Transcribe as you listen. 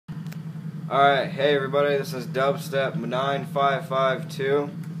Alright, hey everybody, this is Dubstep 9552.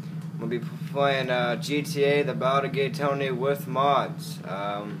 I'm going to be playing GTA, the Battle of Gay Tony with mods.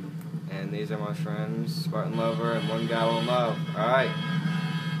 And these are my friends, Spartan Lover and One Guy Will Love. Alright.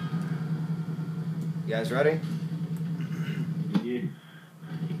 You guys ready? Yeah.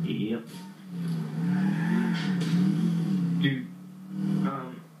 Yep. Dude,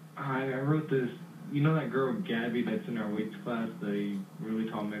 I wrote this. You know that girl Gabby that's in our weights class, the really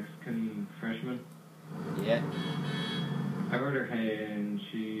tall Mexican freshman? Yeah. I wrote her hey, and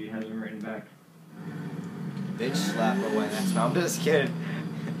she hasn't written back. Bitch slap away. No, I'm just kidding.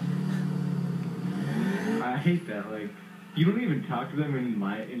 I hate that. Like, you don't even talk to them in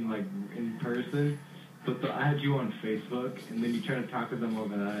person. But I had you on Facebook, and then you try to talk to them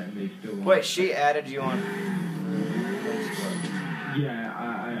over that, and they still won't. Wait, she added you on Facebook? Yeah,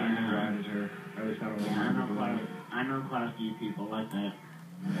 I never added her. At least I don't know. I know quite a few people like that.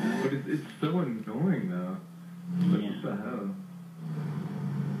 But it's so annoying, though. Like, what the hell?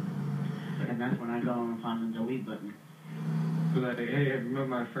 And that's when I go and find the delete button. So that, hey, have you met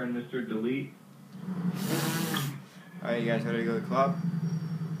my friend Mr. Delete? Alright, you guys ready to go to the club?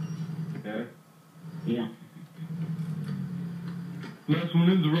 Yeah. Yeah. Last one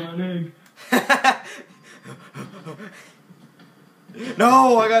is a rotten egg.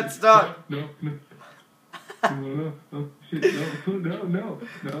 No, I got stuck. No. Shit, no,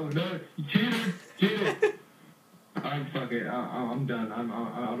 you cheated. Fuck it, I'm done. I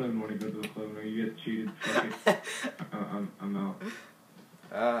don't even want to go to the club now. You get cheated. Fuck it. I'm out.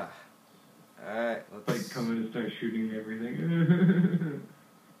 Alright, let's like come in and start shooting everything.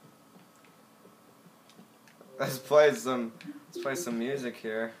 Let's play some music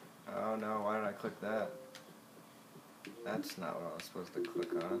here. Oh no, why did I click that? That's not what I was supposed to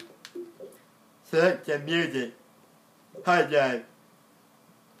click on. Select the music. Hijack.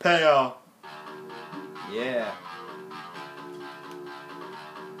 Pay off. Yeah.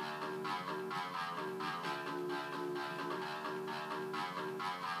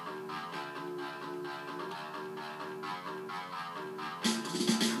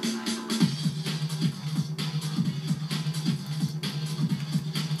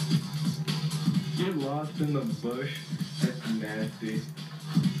 Get lost in the bush. That's nasty.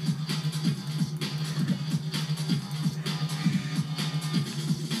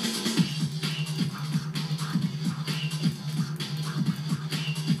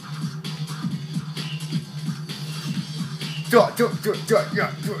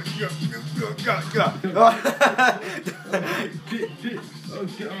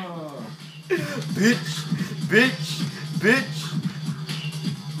 Bitch.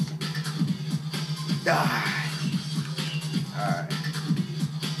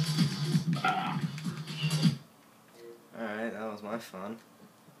 Alright, that was my fun.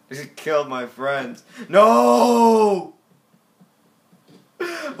 He killed my friends. No!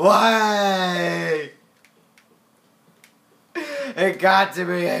 Why? It got to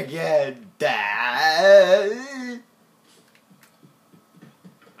me again.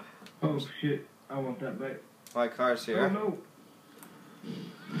 Oh shit, I want that back. My car's here. Oh no.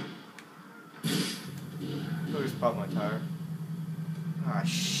 Who just popped my tire? Ah,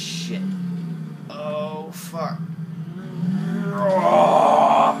 shit. Oh, fuck.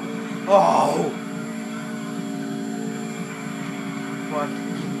 Oh! Come on,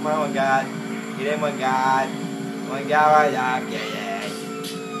 one God. Get in, one God. One God right up. Yeah.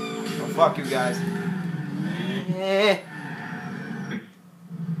 Oh, fuck you guys.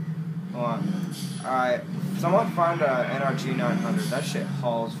 Hold on. Alright. Someone find a NRG 900. That shit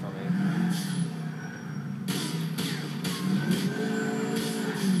hauls for me.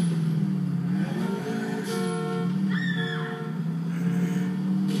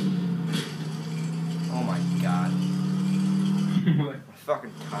 Oh my god. What? My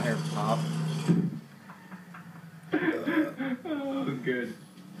fucking tire popped. Oh, good.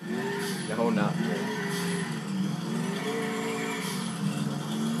 No, not good.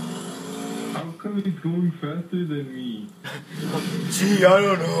 How come he's going faster than me? Gee, I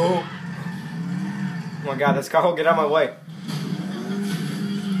don't know. Oh my god, this car will get out of my way.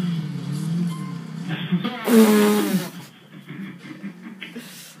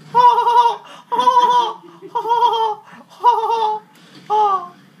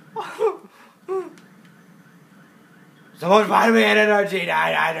 Someone find me an energy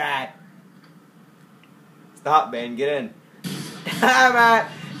 900. Stop, man. Get in. Man,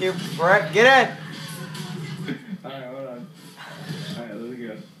 you prick. Get in. Alright, hold on. Alright, let's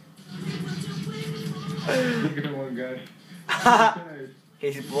go. Look at that one guy.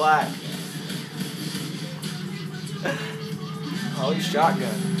 He's black. Holy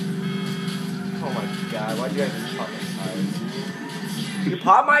shotgun. Oh my god, why'd you guys pop my tires? You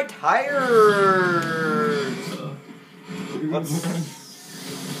popped my tires! Let's see.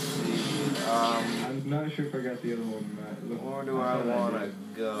 I'm not sure if I got the other one, Matt. Where do I want to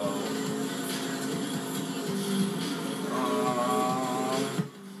go?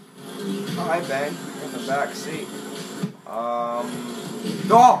 Hi, Ben. You're in the back seat. Oh!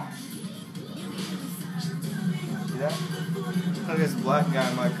 See that? Look at this black guy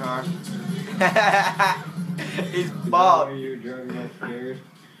in my car. He's bald. You're driving upstairs.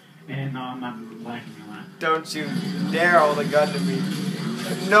 And no, I'm not blacking you out. Don't you dare hold a gun to me.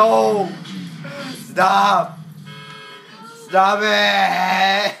 No! Stop! Stop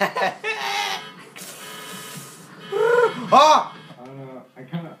it! Oh! I don't know.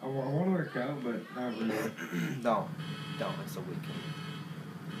 I want to work out, but not really. No. Don't. It's a weekend.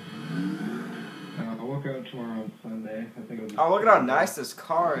 I'll work out tomorrow on Sunday. I think Oh, look at how nice this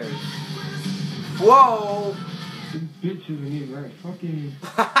car is. Whoa! This bitch isn't even right. Fucking.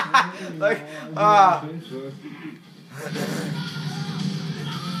 Like, I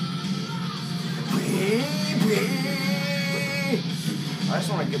just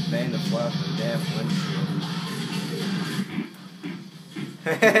want to get banged the flat off the damn windshield.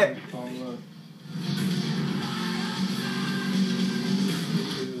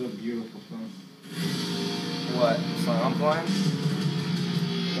 This is a beautiful song. What song I'm playing?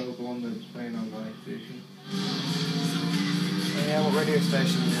 That was the one that's playing on my station. Yeah, what radio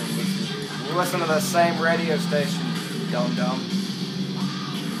station you listen to? We listen to the same radio station, dum-dum.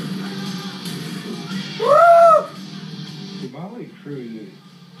 Woo! The Molly crew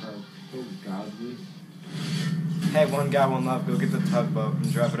are so godly. Hey, one guy, one love, go get the tugboat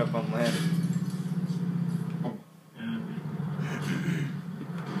and drive it up on land.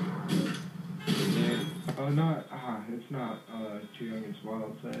 Dude. It's not too young, it's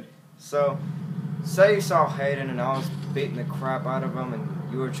wild side. So, say you saw Hayden and I was beating the crap out of him and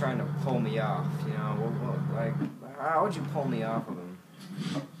you were trying to pull me off, you know, like, how would you pull me off of him?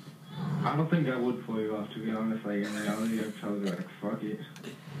 I don't think I would pull you off, to be honest. Like, in reality, I'd probably be like, fuck it.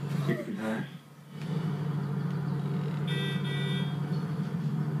 Kick his ass.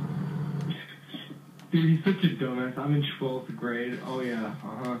 Dude, he's such a dumbass. I'm in 12th grade. Oh, yeah.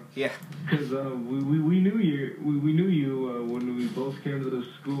 Yeah. Because we knew you when we both came to the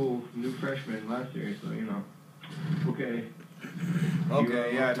school, new freshmen last year, so, you know. Okay.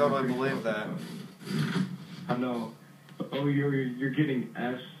 Okay, yeah, I totally believe that. I know. Oh, you're getting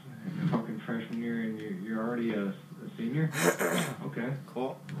S fucking freshman year and you're already a senior? Okay.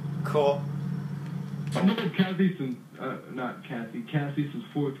 Cool. I know Cassie since, Cassie since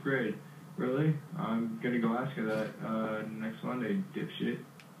 4th grade. Really? I'm gonna go ask her that next Monday, dipshit.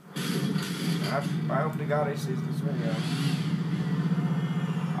 I hope to God he sees this video.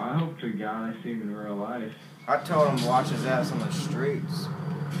 I hope to God I see him in real life. I told him to watch his ass on the streets.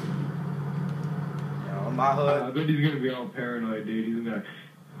 You know, in my hood. I bet he's gonna be all paranoid, dude. He's gonna be like,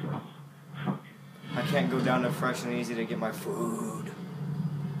 oh, fuck. I can't go down to Fresh and Easy to get my food.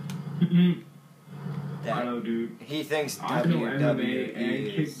 I know, dude. He thinks I know MMA and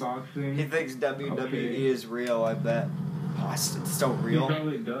WWE is... kickboxing. He thinks WWE is real, I bet. Oh, it's so real. He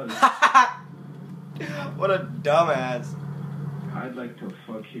probably does. What a dumbass. I'd like to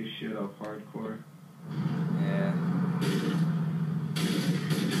fuck his shit up hardcore. Yeah.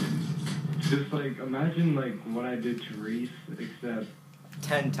 Just like, imagine like what I did to Reese, except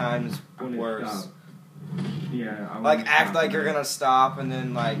 10 times when worse. it stopped. Yeah, Like, act like you're gonna stop and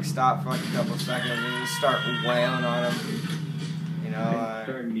then, like, stop for like a couple seconds and then start wailing on him. You know,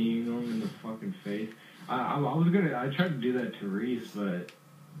 start kneeing him in the fucking face. I tried to do that to Reese, but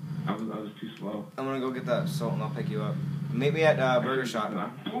I was too slow. I'm gonna go get that salt and I'll pick you up. Meet me at Burger Shop.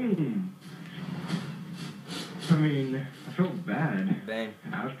 Boom! I mean, I felt bad Bang.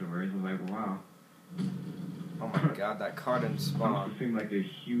 afterwards. I was like, wow. Oh my god, that car didn't I must spawn. have seemed like a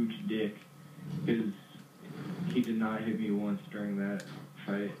huge dick. Because he did not hit me once during that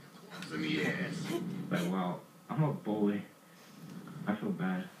fight. Like, wow, I'm a bully. I feel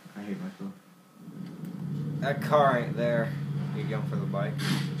bad. I hate myself. That car ain't there. You going for the bike?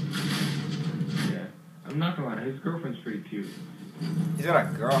 Yeah. I'm not gonna lie, his girlfriend's pretty cute. He's got a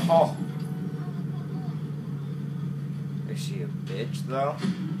girl. Oh. Is she a bitch, though?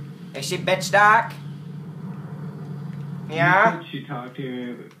 Is she bitch, Doc? Yeah? She talked to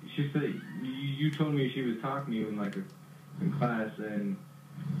you. She said, you told me she was talking to you in class, and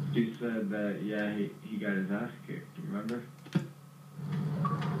she said that, yeah, he got his ass kicked, remember?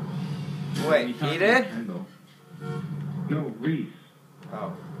 Wait, he did? Kendall. No, Reese.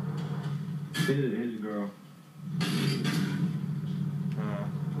 Oh. His girl. Hmm.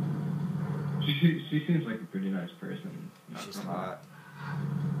 She She seems like a pretty nice person. She's hot.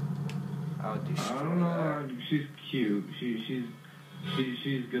 I would destroy I don't know. that. She's cute.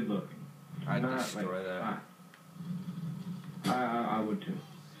 She's good looking. I'd Not, destroy like, that. I would too.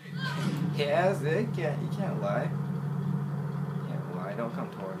 Yes, you can't lie. You can't lie. Don't come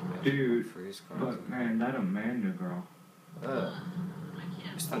towards me. Dude, Freeze but man, that Amanda girl. Ugh.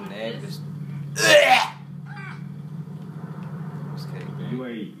 Just the name, just. Just kidding.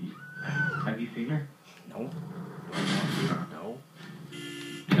 Wait, have you seen her? No. No.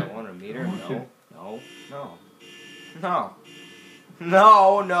 Don't want to meet her? No. No. No. No.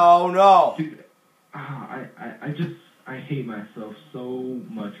 No, no, no. Dude, I hate myself so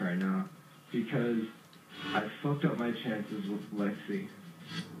much right now because I fucked up my chances with Lexi.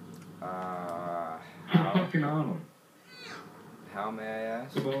 How? Fucking on them. How may I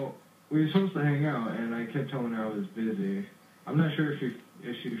ask? Well, we were supposed to hang out, and I kept telling her I was busy. I'm not sure if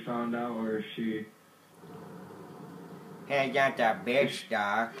she found out or if she. Hey, I got that bitch,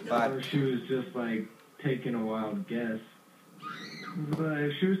 Doc, but. Or she was just like taking a wild guess. But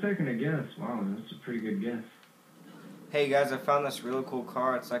if she was taking a guess, wow, that's a pretty good guess. Hey guys, I found this really cool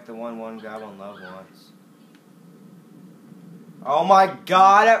car. It's like the one Goblin Love wants. Oh my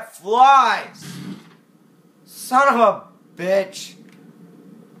god, it flies! Son of a bitch!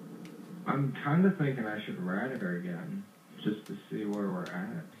 I'm kind of thinking I should ride it again, just to see where we're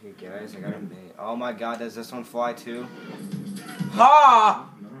at. Hey guys, I got a mate. Oh my god, does this one fly too? Ha!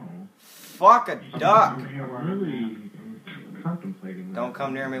 No. Fuck a duck! I'm contemplating that. Don't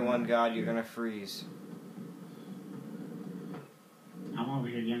come near me, one god, you're gonna freeze. I'm over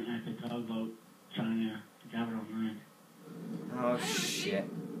here getting at the tugboat, trying to grab it online. Oh shit.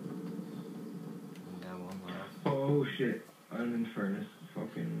 That one left. Oh shit, I'm in furnace.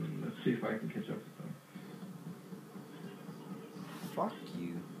 Fucking, let's see if I can catch up with them. Fuck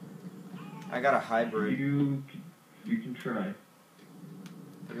you. I got a hybrid. You can try.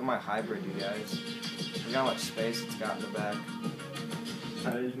 Look at my hybrid, you guys. Look how much space it's got in the back.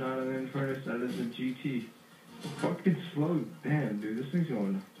 That is not an Infernus, that is a GT. Fucking slow. Damn, dude, this thing's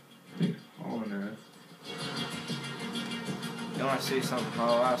hauling ass. You wanna see something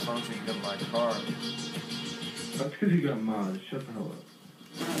hollow out, so don't you get my car. That's because you got mods. Shut the hell up.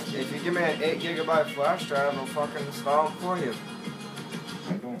 If you give me an 8 GB flash drive, I'll fucking install them for you.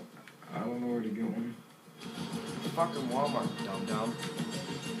 I don't know where to get one. Fucking Walmart, dum-dum.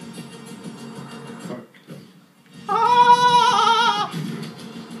 Fuck them. Ah!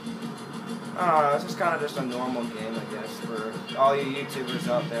 I don't know, it's just kind of just a normal game, I guess, for all you YouTubers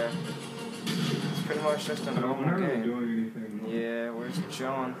out there. It's pretty much just a normal We're not really game. doing anything. Yeah, we're just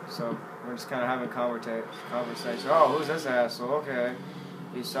chilling, so we're just kind of having conversation. Oh, who's this asshole? Okay.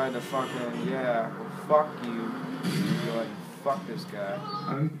 He decided to fucking, yeah, well, fuck you. Go ahead and fuck this guy.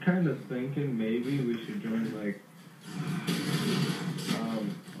 I'm kind of thinking maybe we should join, like,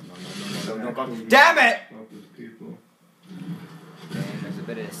 Don't go. Damn it! with people. Man, there's a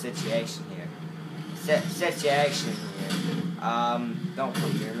bit of a situation here. Situation here. Don't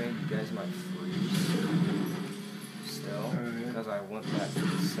come near me. You guys might freeze. Still. Because I went that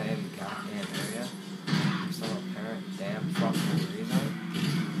same goddamn area. For some apparent damn fucking reason.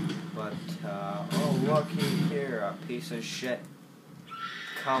 But, oh, looky here. A piece of shit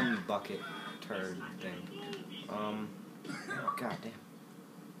cum bucket turd thing. Oh, goddamn.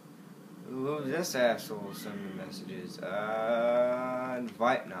 Who's this asshole sending me messages?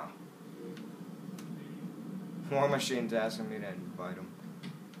 Invite now. War Machine's asking me to invite him.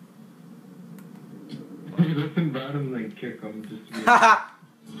 Let's invite him and then kick him just to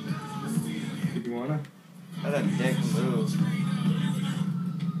be You wanna? That's a dick move.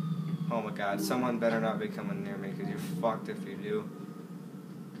 Oh my god, someone better not be coming near me because you're fucked if you do.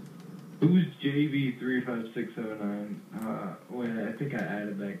 Who's JB35679? Wait, I think I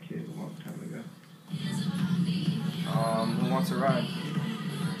added that kid a long time ago. Who wants a ride?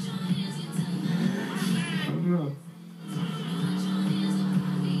 I don't know.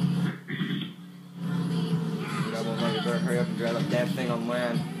 You better hurry up and grab that damn thing on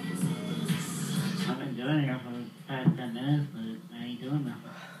land. I've been doing it for the past 10 minutes, but I ain't doing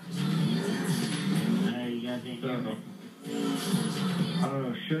nothing. I know you guys ain't doing it. I don't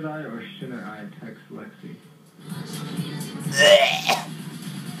know, should I or shouldn't I text Lexi?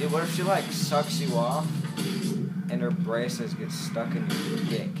 Dude, what if she like sucks you off and her braces get stuck in your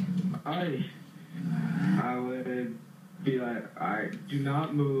dick? I would be like, alright, do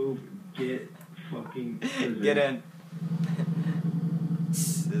not move, get fucking scissors. Get in.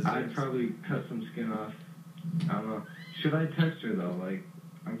 I'd probably cut some skin off. I don't know. Should I text her though? Like,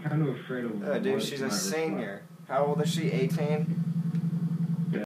 I'm kind of afraid of Dude, she's a senior. How old is she? 18?